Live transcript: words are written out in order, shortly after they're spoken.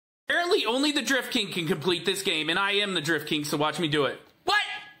Apparently, only the Drift King can complete this game, and I am the Drift King, so watch me do it. What?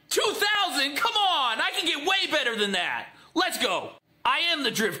 2,000? Come on! I can get way better than that! Let's go! I am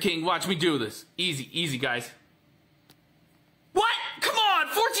the Drift King. Watch me do this. Easy, easy, guys. What? Come on!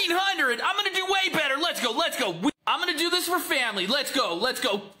 1,400! I'm gonna do way better! Let's go, let's go! I'm gonna do this for family. Let's go, let's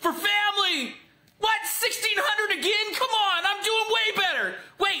go. For family! What? 1,600 again? Come on! I'm doing way better!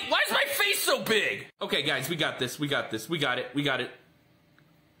 Wait, why is my face so big? Okay, guys, we got this. We got this. We got it. We got it.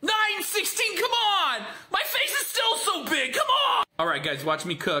 916, come on! My face is still so big, come on! Alright guys, watch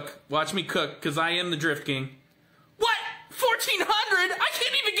me cook. Watch me cook, because I am the Drift King. What? 1,400? I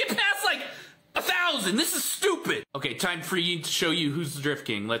can't even get past like 1,000. This is stupid. Okay, time for you to show you who's the Drift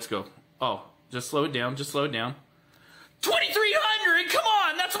King. Let's go. Oh, just slow it down, just slow it down. 2,300! Come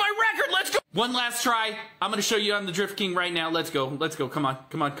on, that's my record, let's go! One last try. I'm gonna show you I'm the Drift King right now. Let's go, come on,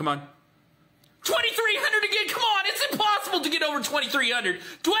 come on, come on. 2,300 again, come on, it's impossible to get over 2,300.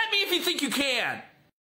 Duet me if you think you can.